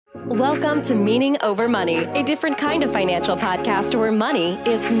Welcome to Meaning Over Money, a different kind of financial podcast where money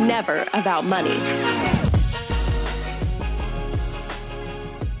is never about money.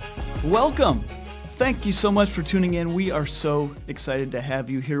 Welcome. Thank you so much for tuning in. We are so excited to have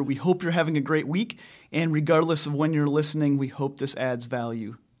you here. We hope you're having a great week, and regardless of when you're listening, we hope this adds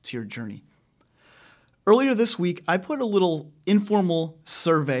value to your journey. Earlier this week, I put a little informal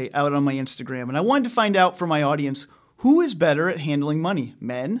survey out on my Instagram, and I wanted to find out from my audience who is better at handling money,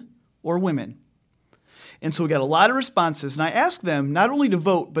 men or women. And so we got a lot of responses, and I asked them not only to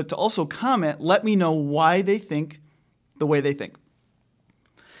vote, but to also comment, let me know why they think the way they think.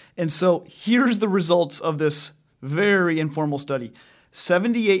 And so here's the results of this very informal study.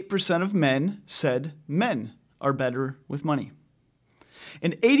 78% of men said men are better with money.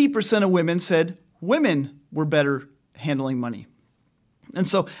 And 80% of women said women were better handling money. And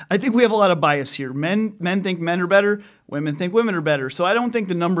so I think we have a lot of bias here. Men think men are better, women think women are better. So I don't think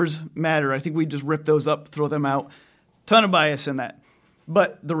the numbers matter. I think we just rip those up, throw them out. Ton of bias in that.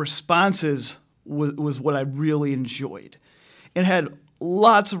 But the responses was what I really enjoyed. It had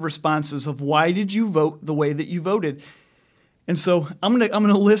lots of responses of why did you vote the way that you voted. And so I'm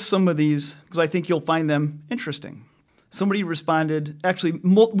gonna list some of these because I think you'll find them interesting. Somebody responded, actually,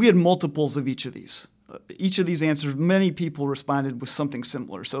 we had multiples of each of these. Each of these answers, many people responded with something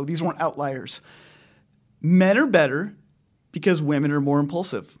similar. So these weren't outliers. Men are better because women are more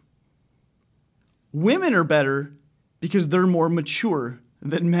impulsive. Women are better because they're more mature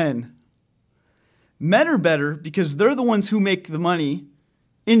than men. Men are better because they're the ones who make the money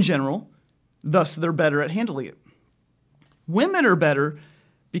in general, thus they're better at handling it. Women are better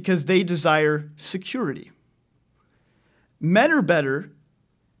because they desire security. Men are better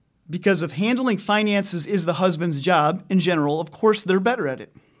because if handling finances is the husband's job in general, of course they're better at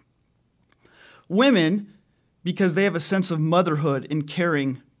it. Women, because they have a sense of motherhood in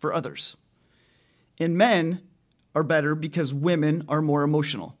caring for others. And men are better because women are more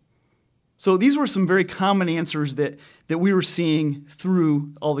emotional. So these were some very common answers that we were seeing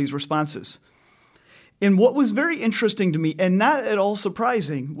through all these responses. And what was very interesting to me, and not at all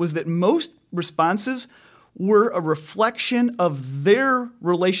surprising, was that most responses were a reflection of their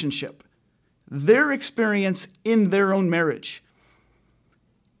relationship, their experience in their own marriage.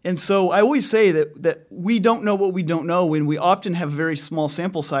 And so I always say that we don't know what we don't know, and we often have a very small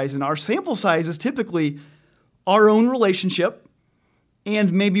sample size, and our sample size is typically our own relationship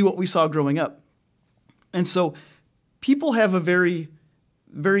and maybe what we saw growing up. And so people have a very,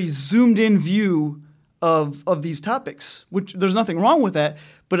 very zoomed in view of these topics, which there's nothing wrong with that,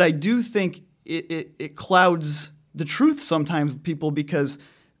 but I do think it clouds the truth sometimes with people because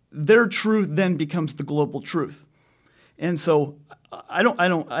their truth then becomes the global truth. And so I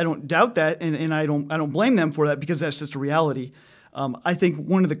don't doubt that, and I don't blame them for that because that's just a reality. I think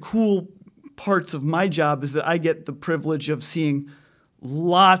one of the cool parts of my job is that I get the privilege of seeing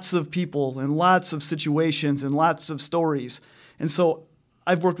lots of people and lots of situations and lots of stories. And so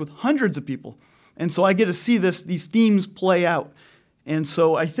I've worked with hundreds of people. And so I get to see these themes play out. And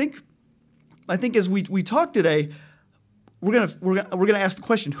so I think as we talk today, we're gonna ask the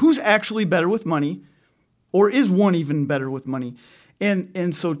question: who's actually better with money, or is one even better with money?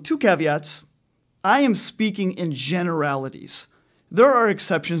 And so two caveats: I am speaking in generalities. There are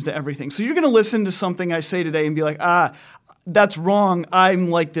exceptions to everything. So you're gonna listen to something I say today and be like, that's wrong. I'm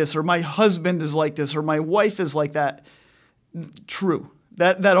like this, or my husband is like this, or my wife is like that. True.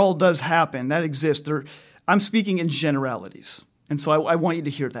 That all does happen. That exists. I'm speaking in generalities. And so I want you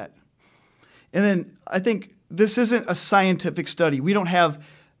to hear that. And then I think this isn't a scientific study. We don't have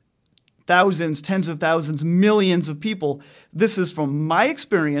thousands, tens of thousands, millions of people. This is from my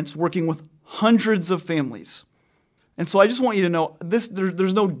experience working with hundreds of families. And so I just want you to know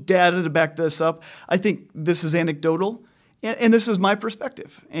there's no data to back this up. I think this is anecdotal, and this is my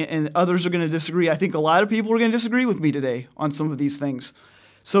perspective. And others are going to disagree. I think a lot of people are going to disagree with me today on some of these things.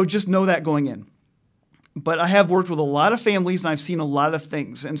 So just know that going in. But I have worked with a lot of families, and I've seen a lot of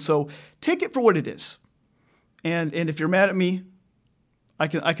things. And so take it for what it is. And if you're mad at me, I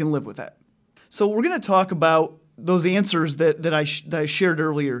can live with that. So we're going to talk about those answers that I shared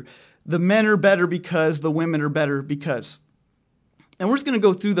earlier. The men are better because, the women are better because. And we're just going to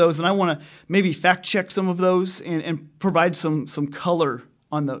go through those, and I want to maybe fact check some of those and provide some color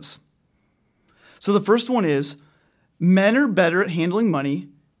on those. So the first one is, men are better at handling money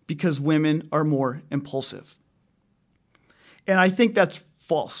because women are more impulsive. And I think that's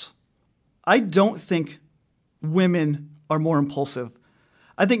false. I don't think women are more impulsive.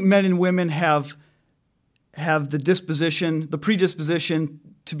 I think men and women have the predisposition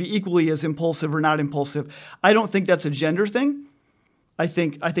to be equally as impulsive or not impulsive. I don't think that's a gender thing.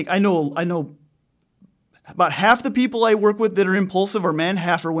 I know about half the people I work with that are impulsive are men,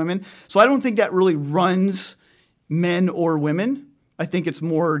 half are women. So I don't think that really runs men or women. I think it's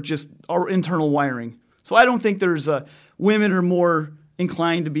more just our internal wiring. So I don't think there's women are more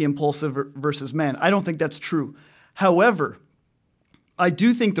inclined to be impulsive versus men. I don't think that's true. However, I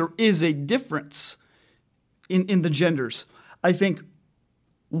do think there is a difference in the genders. I think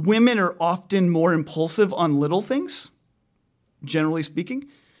women are often more impulsive on little things, generally speaking.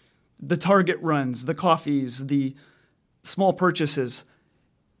 The Target runs, the coffees, the small purchases.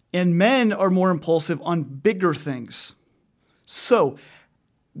 And men are more impulsive on bigger things. So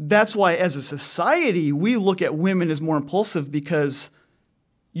that's why as a society, we look at women as more impulsive because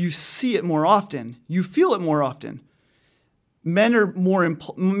you see it more often. You feel it more often. Men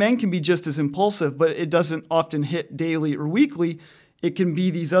can be just as impulsive, but it doesn't often hit daily or weekly. It can be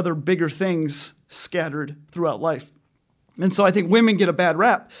these other bigger things scattered throughout life. And so I think women get a bad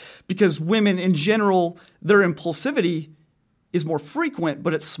rap because women in general, their impulsivity is more frequent,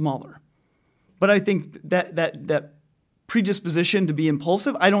 but it's smaller. But I think that predisposition to be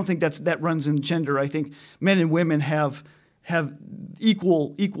impulsive, I don't think that runs in gender. I think men and women have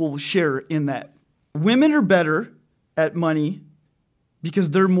equal share in that. Women are better at money because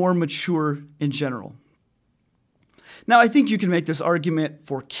they're more mature in general. Now, I think you can make this argument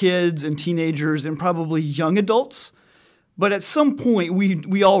for kids and teenagers and probably young adults, but at some point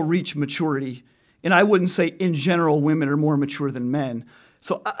we all reach maturity. And I wouldn't say in general women are more mature than men.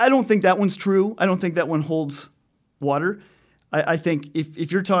 So I don't think that one's true. I don't think that one holds water. I think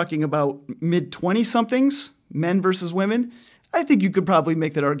if you're talking about mid-20-somethings, men versus women, I think you could probably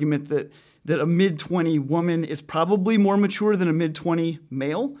make that argument that a mid-20 woman is probably more mature than a mid-20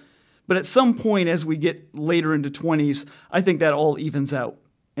 male. But at some point as we get later into 20s, I think that all evens out.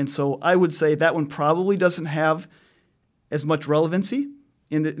 And so I would say that one probably doesn't have as much relevancy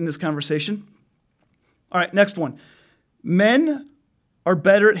in this conversation. All right, next one. Men are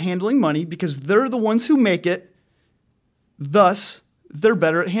better at handling money because they're the ones who make it. Thus, they're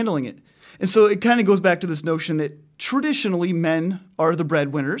better at handling it. And so it kind of goes back to this notion that traditionally men are the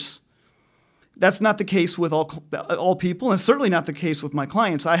breadwinners. That's not the case with all people, and certainly not the case with my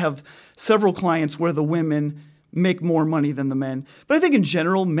clients. I have several clients where the women make more money than the men. But I think in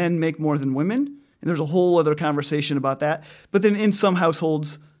general, men make more than women, and there's a whole other conversation about that. But then in some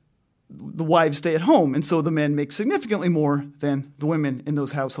households, the wives stay at home, and so the men make significantly more than the women in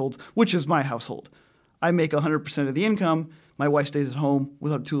those households, which is my household. I make 100% of the income. My wife stays at home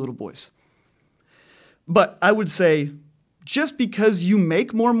with our 2 little boys. But I would say just because you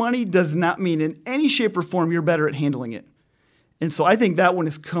make more money does not mean in any shape or form you're better at handling it. And so I think that one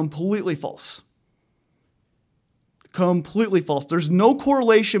is completely false. Completely false. There's no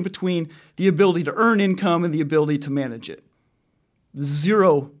correlation between the ability to earn income and the ability to manage it.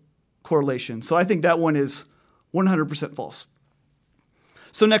 Zero correlation. So I think that one is 100% false.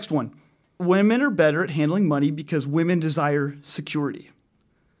 So next one. Women are better at handling money because women desire security.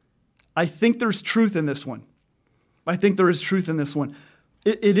 I think there's truth in this one.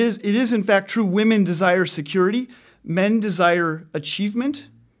 It is in fact true. Women desire security. Men desire achievement,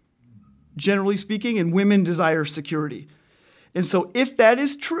 generally speaking, and women desire security. And so if that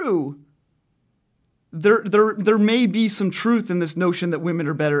is true, there may be some truth in this notion that women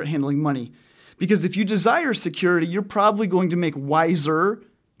are better at handling money. Because if you desire security, you're probably going to make wiser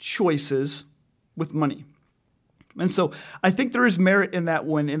choices with money. And so I think there is merit in that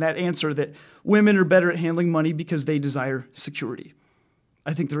one, in that answer, that women are better at handling money because they desire security.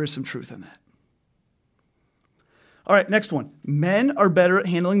 I think there is some truth in that. All right, next one. Men are better at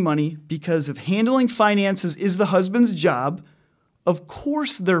handling money because if handling finances is the husband's job, of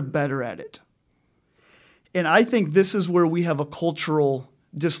course they're better at it. And I think this is where we have a cultural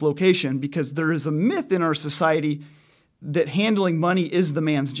dislocation because there is a myth in our society that handling money is the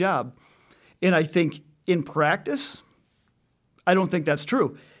man's job. And I think in practice, I don't think that's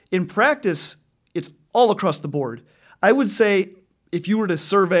true. In practice, it's all across the board. I would say if you were to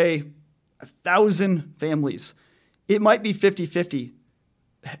survey 1,000 families, it might be 50-50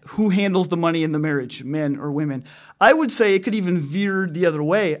 who handles the money in the marriage, men or women. I would say it could even veer the other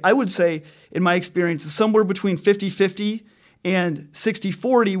way. I would say, in my experience, it's somewhere between 50-50 and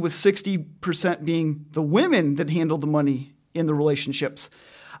 60-40, with 60% being the women that handle the money in the relationships.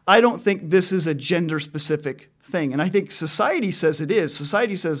 I don't think this is a gender-specific thing, and I think society says it is.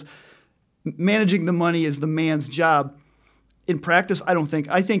 Society says managing the money is the man's job. In practice, I don't think.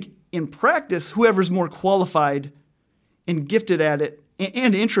 I think in practice, whoever's more qualified and gifted at it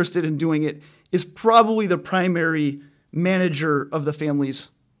and interested in doing it is probably the primary manager of the family's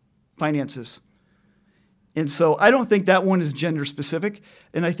finances. And so I don't think that one is gender specific.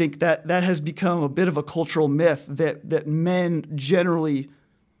 And I think that has become a bit of a cultural myth that men generally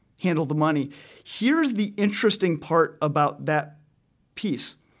handle the money. Here's the interesting part about that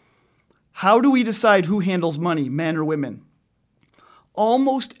piece. How do we decide who handles money, men or women?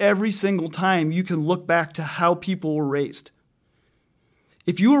 Almost every single time you can look back to how people were raised.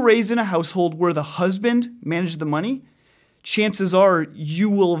 If you were raised in a household where the husband managed the money, chances are you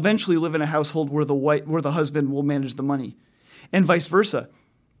will eventually live in a household where the husband will manage the money, and vice versa.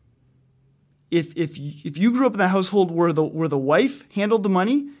 If you grew up in a household where the wife handled the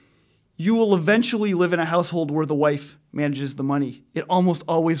money, you will eventually live in a household where the wife manages the money. It almost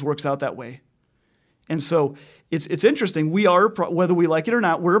always works out that way. And so it's interesting. We are, whether we like it or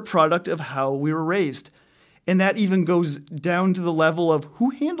not, we're a product of how we were raised. And that even goes down to the level of who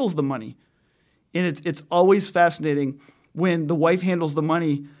handles the money. And it's always fascinating when the wife handles the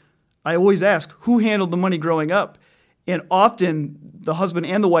money. I always ask, who handled the money growing up? And often the husband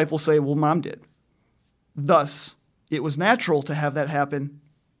and the wife will say, well, mom did. Thus, it was natural to have that happen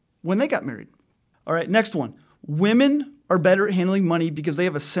when they got married. All right, next one. Women are better at handling money because they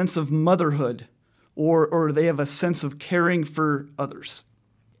have a sense of motherhood or they have a sense of caring for others.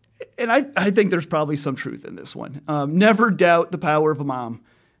 And I think there's probably some truth in this one. Never doubt the power of a mom.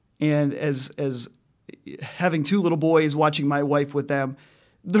 And as having two little boys, watching my wife with them,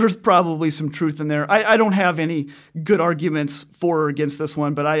 there's probably some truth in there. I don't have any good arguments for or against this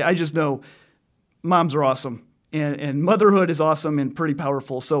one, but I just know moms are awesome. And motherhood is awesome and pretty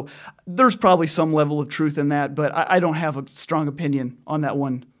powerful. So there's probably some level of truth in that, but I don't have a strong opinion on that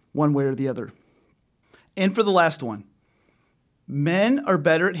one way or the other. And for the last one, men are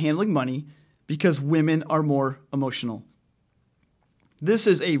better at handling money because women are more emotional. This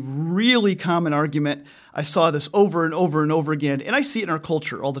is a really common argument. I saw this over and over and over again, and I see it in our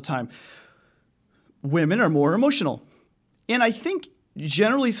culture all the time. Women are more emotional. And I think,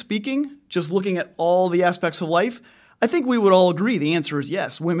 generally speaking, just looking at all the aspects of life, I think we would all agree the answer is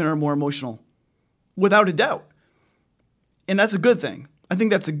yes, women are more emotional, without a doubt. And that's a good thing. I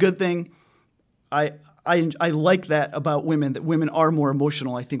think that's a good thing. I like that about women, that women are more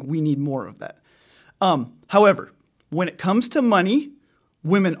emotional. I think we need more of that. However, when it comes to money,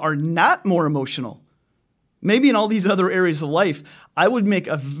 women are not more emotional. Maybe in all these other areas of life, I would make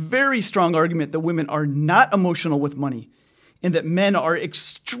a very strong argument that women are not emotional with money and that men are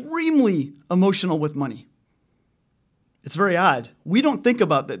extremely emotional with money. It's very odd. We don't think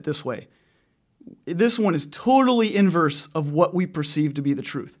about that this way. This one is totally inverse of what we perceive to be the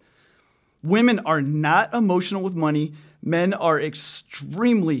truth. Women are not emotional with money. Men are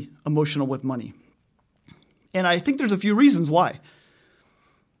extremely emotional with money. And I think there's a few reasons why.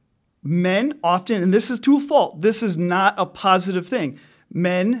 Men often, and this is to a fault, this is not a positive thing.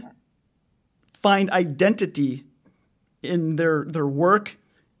 Men find identity in their work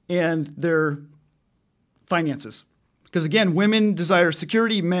and their finances. Because again, women desire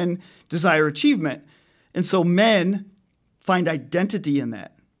security, men desire achievement. And so men find identity in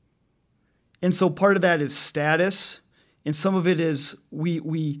that. And so part of that is status, and some of it is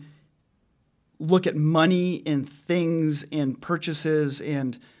we look at money and things and purchases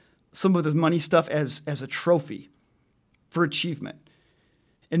and some of the money stuff as a trophy for achievement.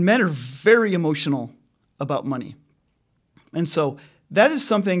 And men are very emotional about money. And so that is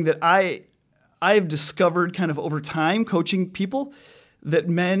something that I've discovered kind of over time coaching people, that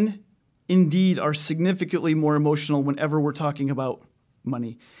men indeed are significantly more emotional whenever we're talking about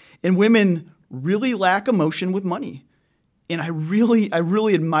money. And women really lack emotion with money. And I really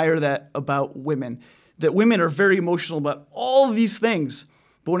admire that about women, that women are very emotional about all of these things.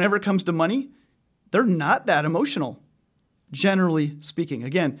 But whenever it comes to money, they're not that emotional, generally speaking.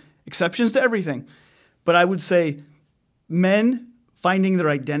 Again, exceptions to everything. But I would say men finding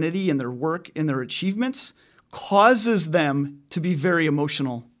their identity in their work and their achievements causes them to be very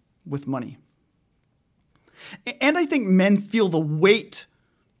emotional with money. And I think men feel the weight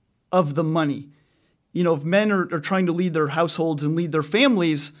of the money. You know, if men are trying to lead their households and lead their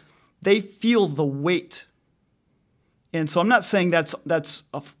families, they feel the weight. And so I'm not saying that's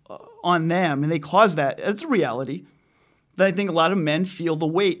on them and they cause that. It's a reality. But I think a lot of men feel the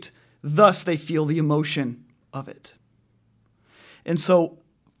weight. Thus, they feel the emotion of it. And so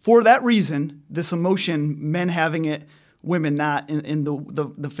for that reason, this emotion, men having it, women not in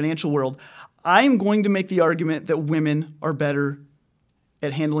the financial world, I'm going to make the argument that women are better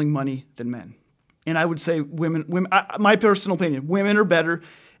at handling money than men. And I would say women, my personal opinion, women are better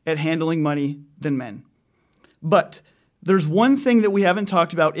at handling money than men. But there's one thing that we haven't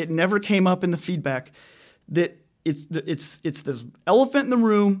talked about. It never came up in the feedback, that it's this elephant in the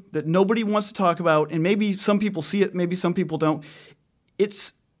room that nobody wants to talk about, and maybe some people see it, maybe some people don't.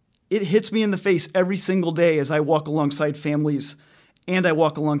 It hits me in the face every single day as I walk alongside families and I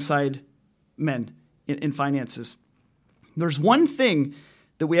walk alongside men in finances. There's one thing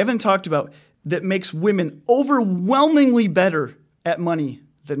that we haven't talked about that makes women overwhelmingly better at money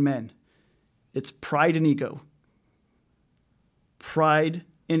than men. It's pride and ego. Pride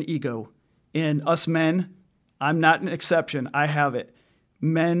and ego. And us men, I'm not an exception. I have it.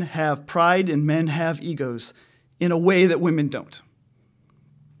 Men have pride and men have egos in a way that women don't.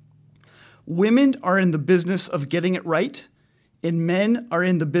 Women are in the business of getting it right, and men are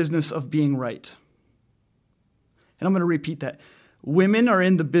in the business of being right. And I'm going to repeat that. Women are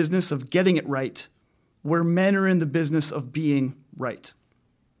in the business of getting it right, where men are in the business of being right.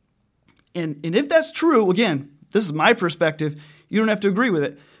 And if that's true, again, this is my perspective, you don't have to agree with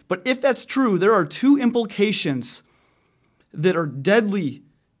it, but if that's true, there are two implications that are deadly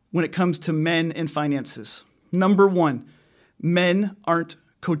when it comes to men and finances. Number one, men aren't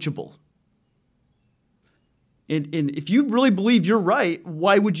coachable. And if you really believe you're right,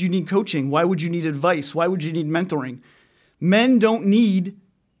 why would you need coaching? Why would you need advice? Why would you need mentoring? Men don't need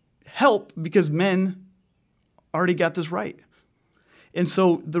help because men already got this right. And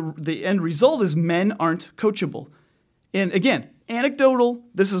so the end result is men aren't coachable. And again, anecdotal,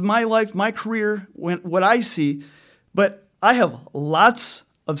 this is my life, my career, what I see, but I have lots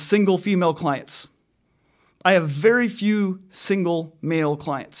of single female clients. I have very few single male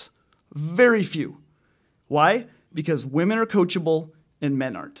clients. Very few. Why? Because women are coachable and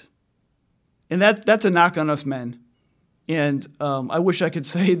men aren't. And that's a knock on us men. And I wish I could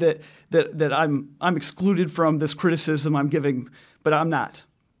say that I'm excluded from this criticism I'm giving, but I'm not.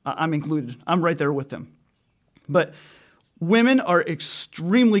 I'm included. I'm right there with them. But women are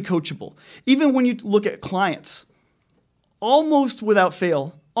extremely coachable. Even when you look at clients, almost without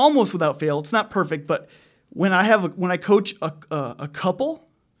fail, it's not perfect, but when I coach a couple,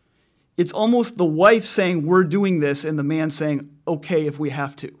 it's almost the wife saying, we're doing this, and the man saying, okay, if we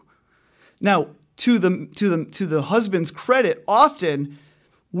have to. Now, to the husband's credit, often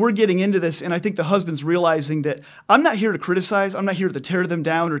we're getting into this, and I think the husband's realizing that I'm not here to criticize, I'm not here to tear them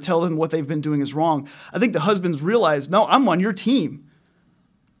down or tell them what they've been doing is wrong. I think the husband's realized, no, I'm on your team.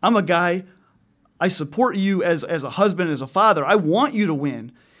 I'm a guy, I support you as a husband, as a father. I want you to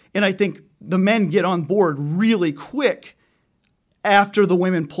win. And I think the men get on board really quick after the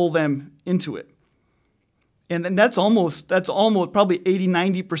women pull them into it. And that's almost probably 80,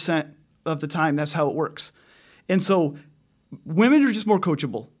 90% of the time, that's how it works. And so women are just more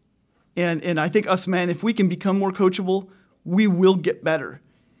coachable. And I think us men, if we can become more coachable, we will get better.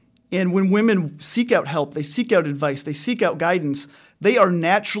 And when women seek out help, they seek out advice, they seek out guidance, they are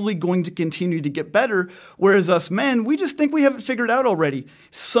naturally going to continue to get better. Whereas us men, we just think we have it figured out already.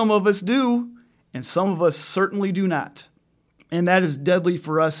 Some of us do, and some of us certainly do not. And that is deadly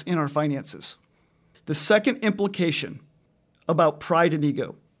for us in our finances. The second implication about pride and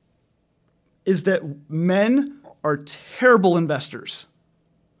ego is that men are terrible investors.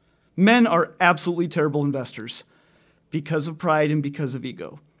 Men are absolutely terrible investors because of pride and because of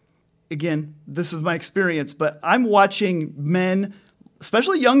ego. Again, this is my experience, but I'm watching men,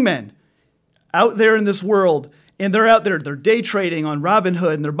 especially young men, out there in this world, and they're out there, they're day trading on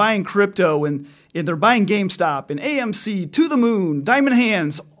Robinhood, and they're buying crypto, and they're buying GameStop, and AMC, To the Moon, Diamond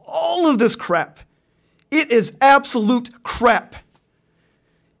Hands, all of this crap. It is absolute crap.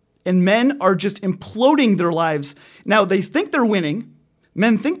 And men are just imploding their lives. Now, they think they're winning.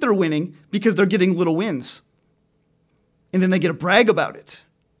 Men think they're winning because they're getting little wins. And then they get to brag about it.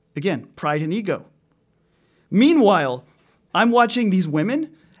 Again, pride and ego. Meanwhile, I'm watching these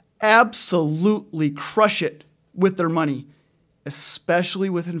women absolutely crush it with their money, especially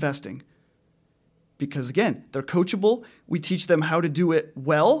with investing. Because again, they're coachable. We teach them how to do it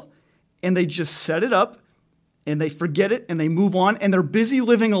well, and they just set it up, and they forget it, and they move on, and they're busy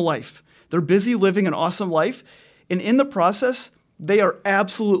living a life. They're busy living an awesome life, and in the process, they are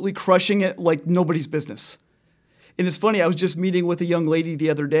absolutely crushing it like nobody's business. And it's funny, I was just meeting with a young lady the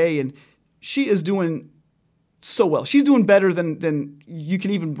other day, and she is doing so well. She's doing better than you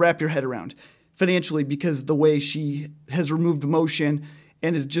can even wrap your head around financially, because the way she has removed emotion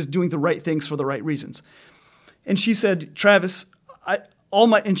and is just doing the right things for the right reasons. And she said, Travis,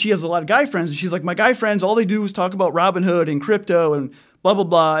 and she has a lot of guy friends, and she's like, my guy friends, all they do is talk about Robinhood and crypto and blah, blah,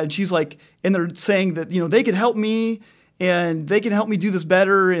 blah. And she's like, and they're saying that, they could help me and they can help me do this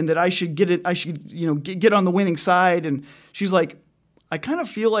better, and that I should get on the winning side. And she's like, I kind of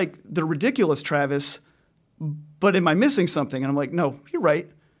feel like they're ridiculous, Travis, but am I missing something? And I'm like, no, you're right.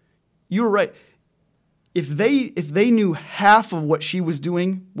 You were right. if they knew half of what she was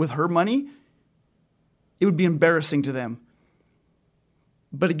doing with her money, it would be embarrassing to them.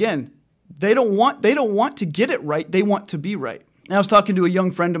 But again, they don't want to get it right. They want to be right. And I was talking to a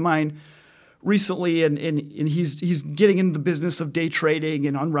young friend of mine recently, and he's getting into the business of day trading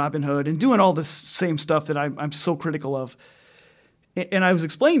and on Robinhood and doing all this same stuff that I'm so critical of. And I was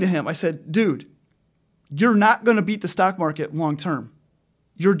explaining to him, I said, dude, you're not going to beat the stock market long term.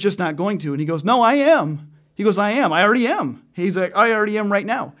 You're just not going to. And he goes, no, I am. He goes, I am. I already am. He's like, I already am right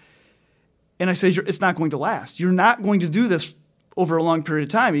now. And I say, it's not going to last. You're not going to do this over a long period of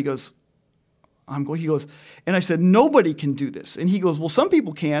time. He goes, he goes, and I said, nobody can do this. And he goes, well, some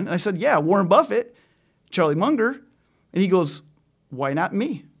people can. And I said, yeah, Warren Buffett, Charlie Munger. And he goes, why not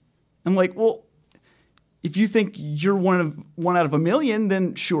me? I'm like, well, if you think you're one out of a million,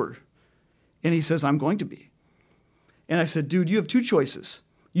 then sure. And he says, I'm going to be. And I said, dude, you have two choices.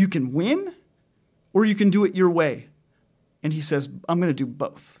 You can win or you can do it your way. And he says, I'm going to do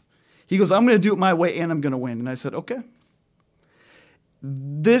both. He goes, I'm going to do it my way and I'm going to win. And I said, okay.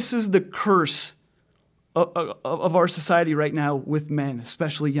 This is the curse of our society right now with men,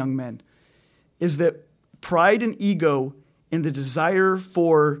 especially young men, is that pride and ego and the desire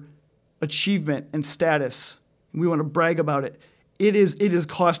for achievement and status, we want to brag about it, it is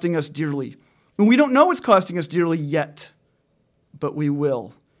costing us dearly. And we don't know it's costing us dearly yet, but we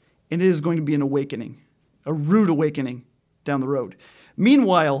will. And it is going to be an awakening, a rude awakening down the road.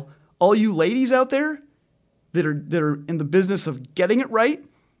 Meanwhile, all you ladies out there that are in the business of getting it right,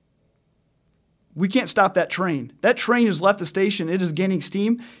 we can't stop that train. That train has left the station. It is gaining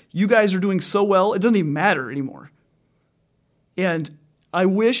steam. You guys are doing so well, it doesn't even matter anymore. And I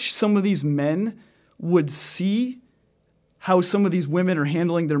wish some of these men would see how some of these women are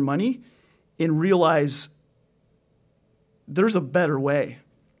handling their money and realize there's a better way.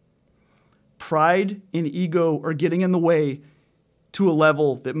 Pride and ego are getting in the way to a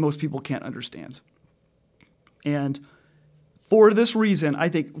level that most people can't understand. And for this reason, I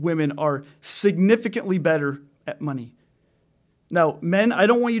think women are significantly better at money. Now, men, I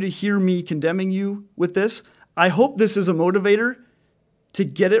don't want you to hear me condemning you with this. I hope this is a motivator to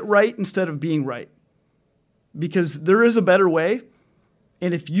get it right instead of being right. Because there is a better way.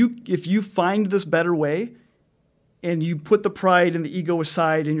 And if you find this better way and you put the pride and the ego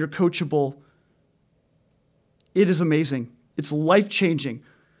aside and you're coachable, it is amazing. It's life-changing.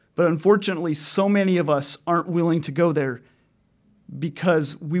 But unfortunately, so many of us aren't willing to go there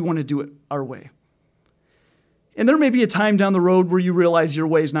because we want to do it our way. And there may be a time down the road where you realize your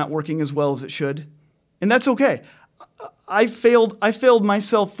way is not working as well as it should. And that's okay. I failed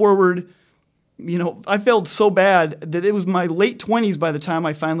myself forward. I failed so bad that it was my late 20s by the time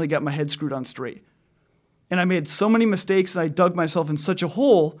I finally got my head screwed on straight. And I made so many mistakes and I dug myself in such a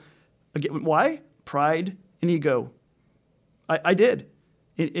hole. Again, why? Pride and ego. I did.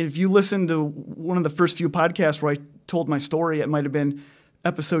 If you listen to one of the first few podcasts where I told my story, it might have been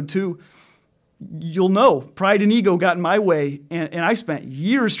episode 2, you'll know pride and ego got in my way, and I spent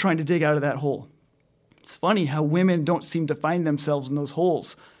years trying to dig out of that hole. It's funny how women don't seem to find themselves in those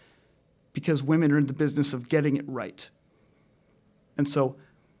holes because women are in the business of getting it right. And so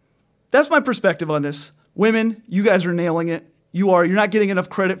that's my perspective on this. Women, you guys are nailing it. You're not getting enough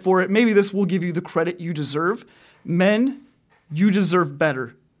credit for it. Maybe this will give you the credit you deserve. Men, you deserve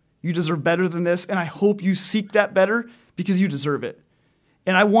better. You deserve better than this, and I hope you seek that better because you deserve it.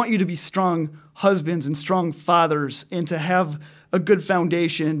 And I want you to be strong husbands and strong fathers and to have a good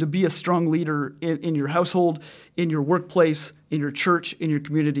foundation and to be a strong leader in your household, in your workplace, in your church, in your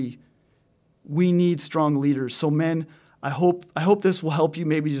community. We need strong leaders. So men, I hope this will help you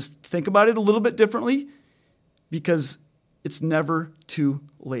maybe just think about it a little bit differently because it's never too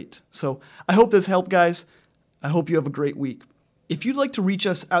late. So I hope this helped, guys. I hope you have a great week. If you'd like to reach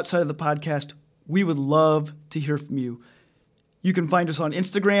us outside of the podcast, we would love to hear from you. You can find us on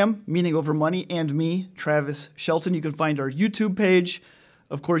Instagram, Meaning Over Money, and me, Travis Shelton. You can find our YouTube page.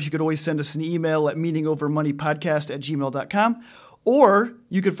 Of course, you could always send us an email at meaningovermoneypodcast@gmail.com. Or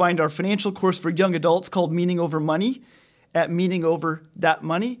you could find our financial course for young adults called Meaning Over Money at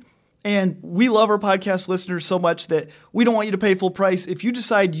meaningover.money. And we love our podcast listeners so much that we don't want you to pay full price. If you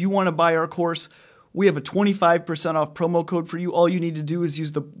decide you want to buy our course, we have a 25% off promo code for you. All you need to do is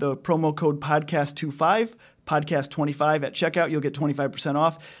use the promo code podcast25, podcast25 at checkout. You'll get 25%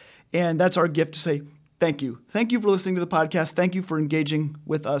 off. And that's our gift to say thank you. Thank you for listening to the podcast. Thank you for engaging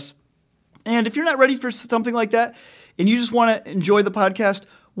with us. And if you're not ready for something like that and you just want to enjoy the podcast,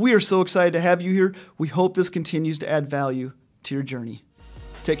 we are so excited to have you here. We hope this continues to add value to your journey.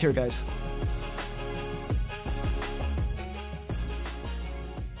 Take care, guys.